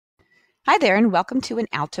Hi there, and welcome to an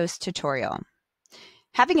Altos tutorial.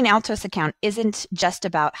 Having an Altos account isn't just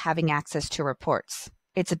about having access to reports.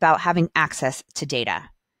 It's about having access to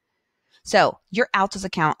data. So your Altos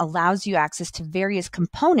account allows you access to various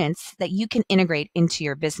components that you can integrate into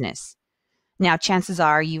your business. Now, chances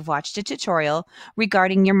are you've watched a tutorial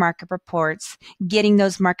regarding your market reports, getting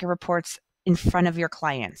those market reports in front of your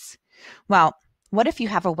clients. Well, what if you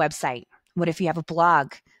have a website? What if you have a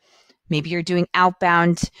blog? Maybe you're doing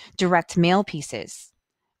outbound direct mail pieces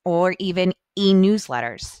or even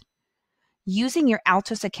e-newsletters. Using your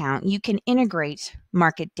Altos account, you can integrate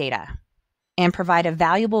market data and provide a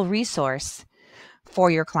valuable resource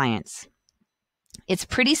for your clients. It's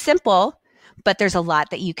pretty simple, but there's a lot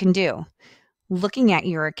that you can do. Looking at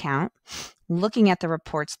your account, looking at the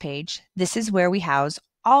reports page, this is where we house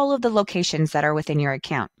all of the locations that are within your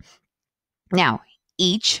account. Now,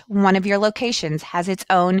 each one of your locations has its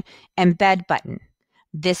own embed button.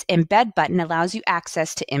 This embed button allows you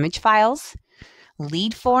access to image files,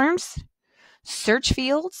 lead forms, search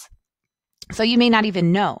fields, so you may not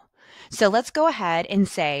even know. So let's go ahead and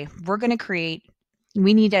say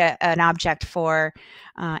we need an object for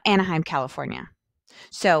Anaheim, California.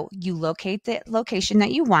 So you locate the location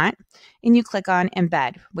that you want and you click on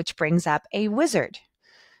embed, which brings up a wizard.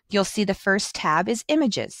 You'll see the first tab is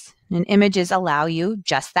images, and images allow you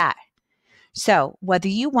just that. So whether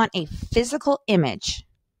you want a physical image,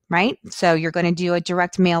 right? So you're going to do a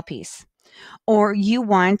direct mail piece, or you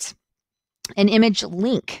want an image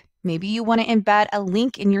link. Maybe you want to embed a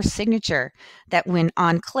link in your signature that when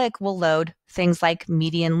on click will load things like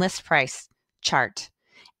median list price chart.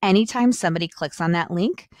 Anytime somebody clicks on that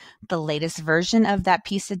link, the latest version of that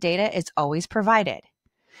piece of data is always provided.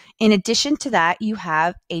 In addition to that, you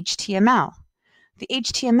have HTML. The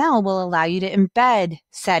HTML will allow you to embed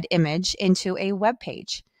said image into a web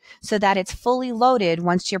page so that it's fully loaded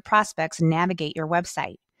once your prospects navigate your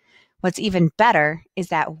website. What's even better is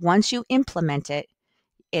that once you implement it,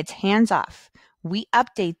 it's hands-off. We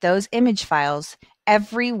update those image files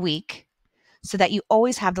every week so that you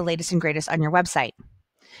always have the latest and greatest on your website.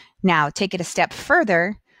 Now, take it a step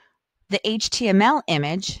further. The HTML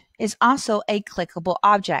image is also a clickable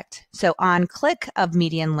object. So on click of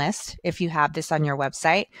median list, if you have this on your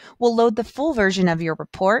website, will load the full version of your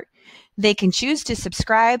report. They can choose to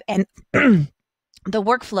subscribe, and the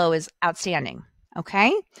workflow is outstanding.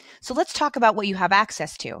 Okay, so let's talk about what you have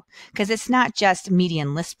access to, because it's not just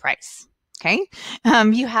median list price. Okay,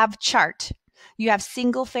 you have chart. You have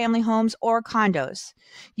single family homes or condos.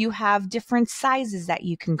 You have different sizes that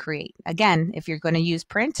you can create. Again, if you're going to use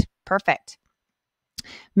print, perfect.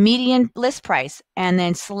 Median list price, and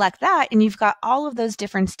then select that, and you've got all of those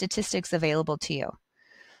different statistics available to you.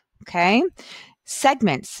 Okay.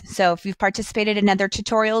 Segments. So if you've participated in other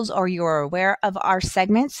tutorials or you're aware of our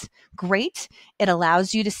segments, great. It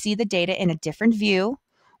allows you to see the data in a different view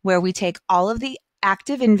where we take all of the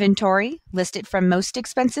active inventory, list it from most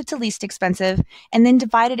expensive to least expensive, and then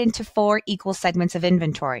divide it into 4 equal segments of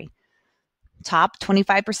inventory. Top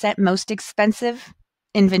 25% most expensive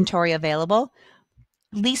inventory available,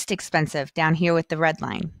 least expensive down here with the red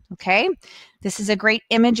line. Okay, this is a great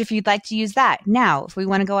image if you'd like to use that. Now, if we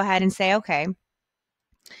want to go ahead and say, okay,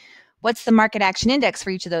 what's the market action index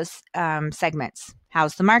for each of those segments?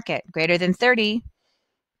 How's the market? Greater than 30.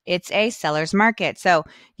 It's a seller's market. So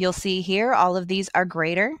you'll see here, all of these are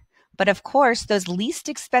greater, but of course, those least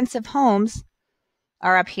expensive homes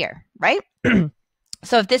are up here, right?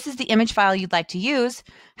 So if this is the image file you'd like to use,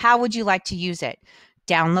 how would you like to use it?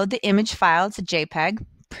 Download the image file. It's a JPEG,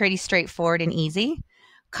 pretty straightforward and easy.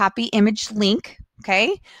 Copy image link,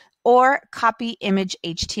 okay? Or copy image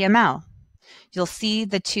HTML. You'll see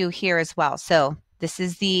the two here as well. So this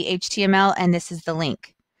is the HTML and this is the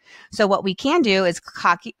link. So what we can do is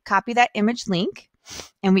copy that image link,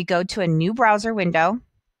 and we go to a new browser window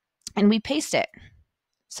and we paste it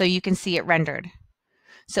so you can see it rendered.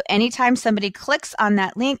 So anytime somebody clicks on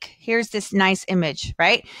that link, here's this nice image,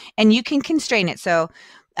 right? And you can constrain it. So,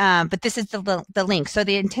 but this is the link. So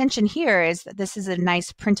the intention here is that this is a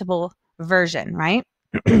nice printable version, right?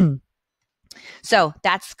 So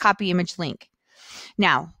that's copy image link.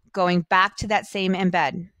 Now, going back to that same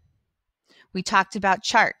embed, we talked about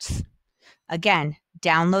charts. Again,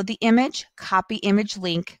 download the image, copy image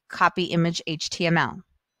link, copy image HTML.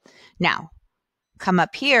 Now, come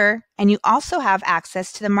up here, and you also have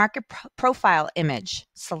access to the market profile image.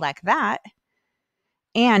 Select that.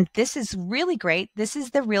 And this is really great. This is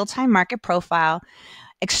the real-time market profile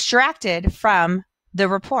extracted from the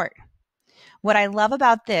report. What I love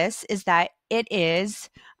about this is that it is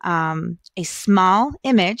a small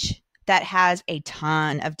image that has a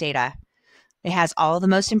ton of data. It has all the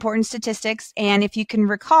most important statistics. And if you can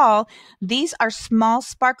recall, these are small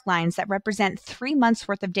spark lines that represent 3 months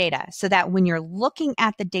worth of data, so that when you're looking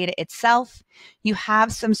at the data itself, you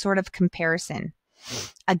have some sort of comparison.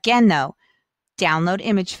 Again, though, download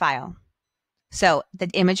image file. So the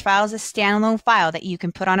image file is a standalone file that you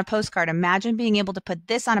can put on a postcard. Imagine being able to put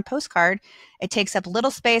this on a postcard. It takes up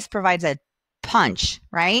little space, provides a punch,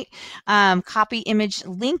 right? Copy image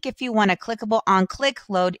link if you want a clickable on click,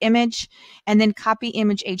 load image, and then copy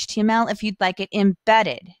image HTML if you'd like it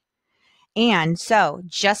embedded. And so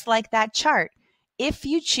just like that chart, if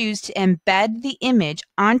you choose to embed the image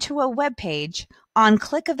onto a web page, on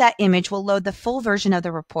click of that image will load the full version of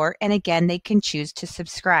the report. And again, they can choose to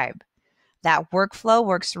subscribe. That workflow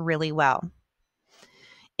works really well.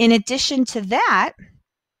 In addition to that,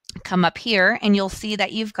 come up here and you'll see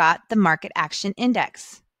that you've got the Market Action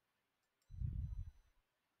Index.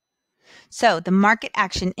 So the Market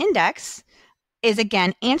Action Index is,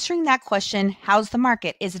 again, answering that question, how's the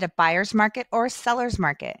market? Is it a buyer's market or a seller's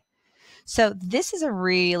market? So this is a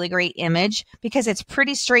really great image because it's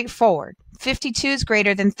pretty straightforward. 52 is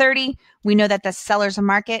greater than 30. We know that the seller's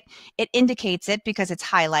market. It indicates it because it's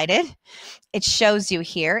highlighted. It shows you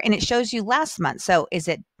here, and it shows you last month. So is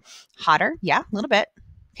it hotter? Yeah, a little bit.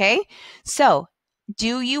 Okay. So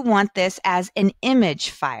do you want this as an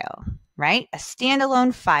image file, right? A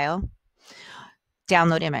standalone file,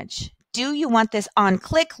 download image. Do you want this on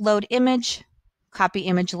click, load image, copy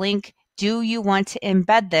image link? Do you want to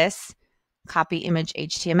embed this? Copy image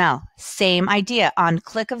HTML. Same idea. On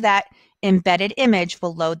click of that embedded image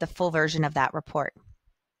will load the full version of that report.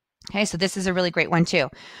 Okay, so this is a really great one too.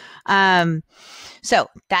 So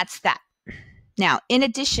that's that. Now, in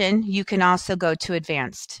addition, you can also go to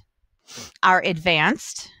advanced. Our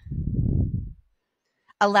advanced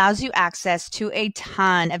allows you access to a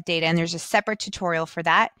ton of data, and there's a separate tutorial for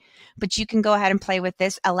that, but you can go ahead and play with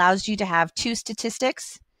this. Allows you to have 2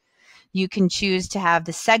 statistics. You can choose to have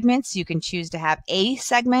the segments. You can choose to have a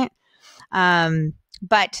segment,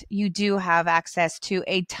 but you do have access to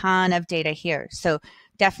a ton of data here. So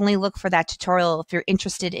definitely look for that tutorial if you're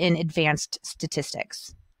interested in advanced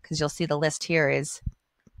statistics, because you'll see the list here is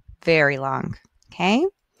very long. Okay.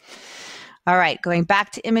 All right. Going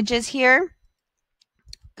back to images here,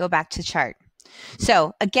 go back to chart.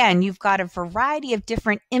 So again, you've got a variety of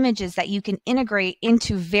different images that you can integrate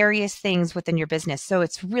into various things within your business. So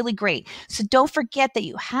it's really great. So don't forget that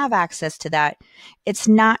you have access to that. It's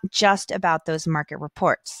not just about those market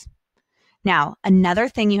reports. Now, another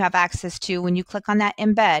thing you have access to when you click on that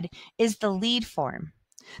embed is the lead form.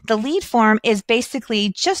 The lead form is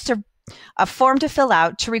basically just a form to fill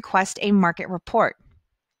out to request a market report.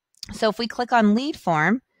 So if we click on lead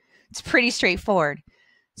form, it's pretty straightforward.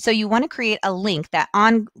 So you want to create a link that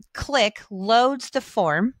on click loads the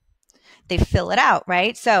form. They fill it out,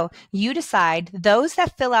 right? So you decide those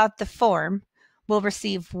that fill out the form will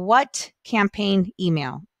receive what campaign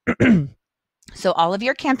email. So all of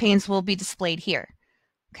your campaigns will be displayed here.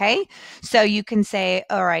 Okay. So you can say,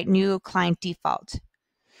 all right, new client default.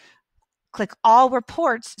 Click all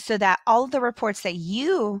reports so that all of the reports that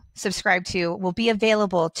you subscribe to will be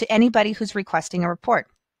available to anybody who's requesting a report.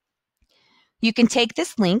 You can take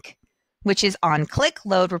this link, which is on click,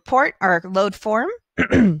 load report or load form,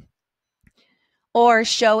 or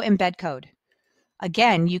show embed code.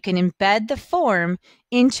 Again, you can embed the form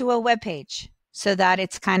into a web page so that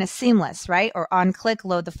it's kind of seamless, right? Or on click,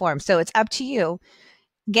 load the form. So it's up to you.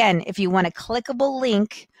 Again, if you want a clickable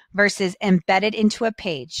link versus embedded into a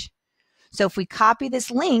page. So if we copy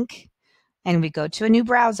this link and we go to a new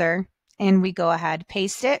browser and we go ahead,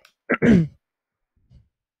 paste it,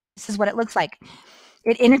 this is what it looks like.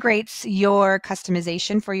 It integrates your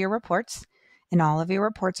customization for your reports, and all of your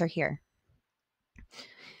reports are here.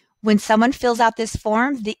 When someone fills out this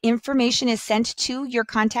form, the information is sent to your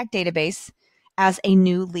contact database as a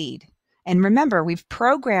new lead. And remember, we've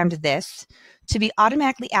programmed this to be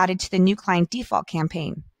automatically added to the new client default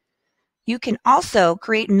campaign. You can also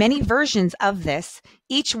create many versions of this,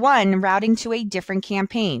 each one routing to a different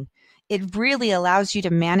campaign. It really allows you to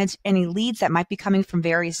manage any leads that might be coming from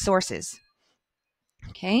various sources.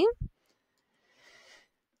 Okay.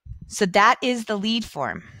 So that is the lead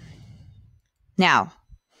form. Now,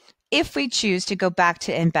 if we choose to go back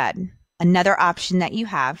to embed, another option that you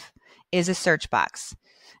have is a search box.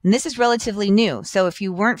 And this is relatively new. So if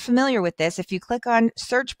you weren't familiar with this, if you click on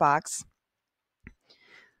search box,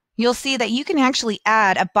 you'll see that you can actually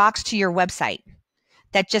add a box to your website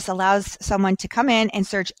that just allows someone to come in and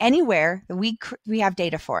search anywhere that we have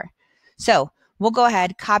data for. So we'll go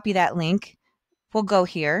ahead, copy that link. We'll go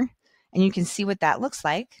here and you can see what that looks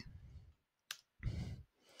like.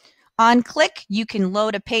 On click, you can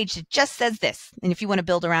load a page that just says this. And if you want to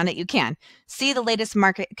build around it, you can. See the latest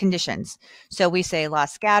market conditions. So we say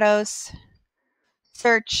Los Gatos,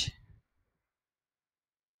 search,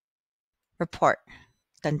 report.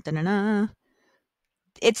 Dun, dun, dun, dun.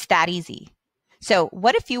 It's that easy. So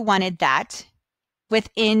what if you wanted that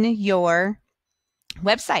within your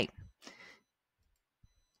website?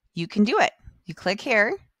 You can do it. You click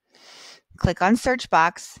here, click on search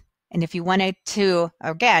box, and if you wanted to,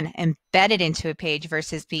 again, embed it into a page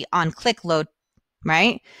versus be on click load,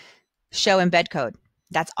 right? Show embed code.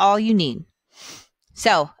 That's all you need.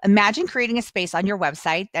 So imagine creating a space on your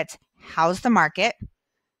website that's how's the market,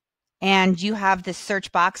 and you have this search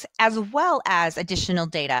box as well as additional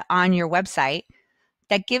data on your website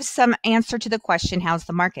that gives some answer to the question, how's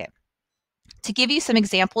the market? To give you some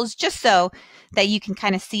examples, just so that you can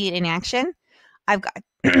kind of see it in action, I've got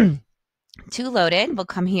two loaded. We'll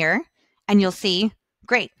come here and you'll see,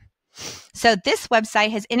 great. So this website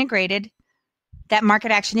has integrated that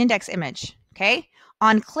market action index image, okay?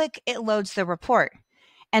 On click, it loads the report.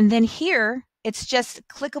 And then here, it's just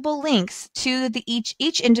clickable links to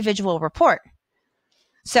each individual report.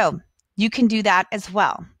 So you can do that as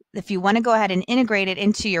well. If you want to go ahead and integrate it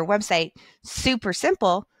into your website, super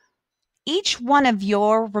simple. Each one of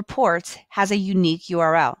your reports has a unique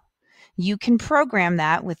URL. You can program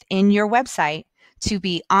that within your website to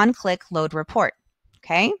be on click load report,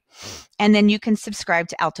 okay? And then you can subscribe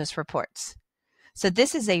to Altos reports. So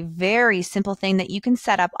this is a very simple thing that you can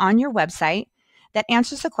set up on your website that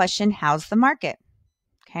answers the question, how's the market?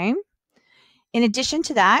 Okay. In addition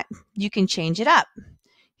to that, you can change it up.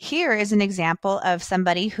 Here is an example of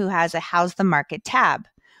somebody who has a how's the market tab.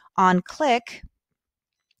 On click,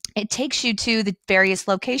 it takes you to the various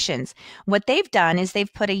locations. What they've done is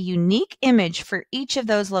they've put a unique image for each of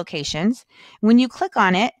those locations. When you click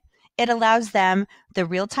on it, it allows them the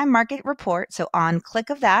real-time market report. So on click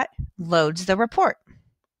of that, loads the report.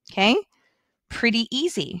 Okay, pretty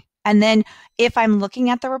easy. And then if I'm looking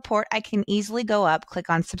at the report, I can easily go up, click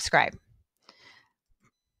on subscribe.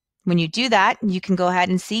 When you do that, you can go ahead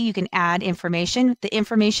and see, you can add information. The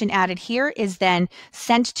information added here is then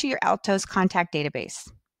sent to your Altos contact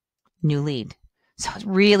database. New lead. So it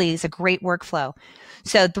really is a great workflow.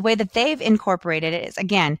 So the way that they've incorporated it is,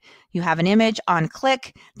 again, you have an image on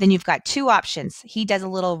click, then you've got two options. He does a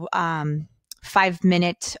little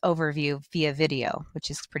 5-minute overview via video, which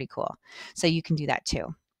is pretty cool. So you can do that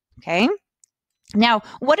too. Okay. Now,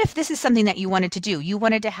 what if this is something that you wanted to do? You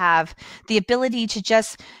wanted to have the ability to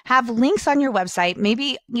just have links on your website,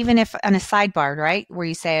 maybe even if on a sidebar, right? Where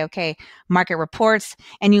you say, okay, market reports,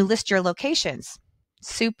 and you list your locations.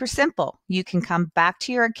 Super simple. You can come back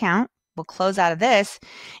to your account. We'll close out of this.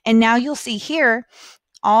 And now you'll see here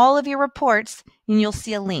all of your reports, and you'll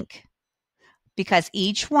see a link because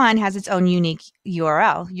each one has its own unique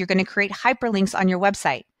URL. You're going to create hyperlinks on your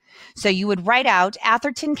website. So you would write out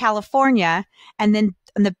Atherton, California, and then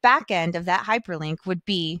on the back end of that hyperlink would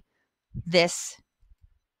be this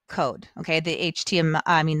code, okay? The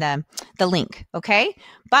HTML, the link, okay?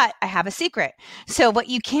 But I have a secret. So what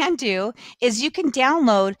you can do is you can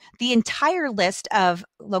download the entire list of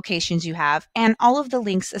locations you have and all of the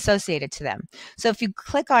links associated to them. So if you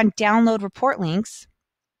click on download report links,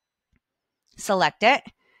 select it,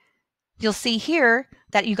 you'll see here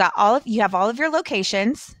that you have all of your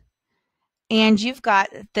locations. And you've got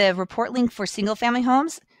the report link for single family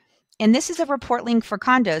homes. And this is a report link for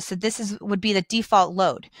condos. So this would be the default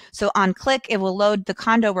load. So on click, it will load the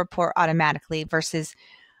condo report automatically versus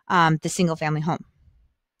the single family home.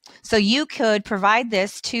 So you could provide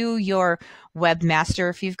this to your webmaster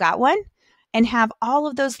if you've got one and have all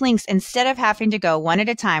of those links instead of having to go one at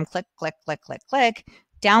a time, click, click, click, click, click,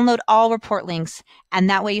 download all report links. And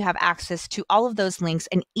that way you have access to all of those links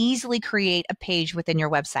and easily create a page within your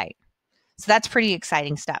website. So that's pretty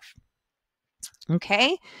exciting stuff.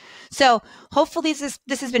 Okay, so hopefully this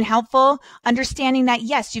has been helpful, understanding that,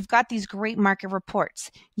 yes, you've got these great market reports.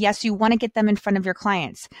 Yes, you want to get them in front of your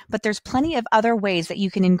clients, but there's plenty of other ways that you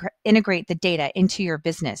can integrate the data into your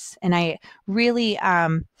business. And I really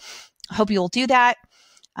hope you'll do that.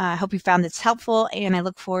 I hope you found this helpful, and I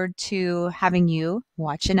look forward to having you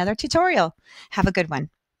watch another tutorial. Have a good one.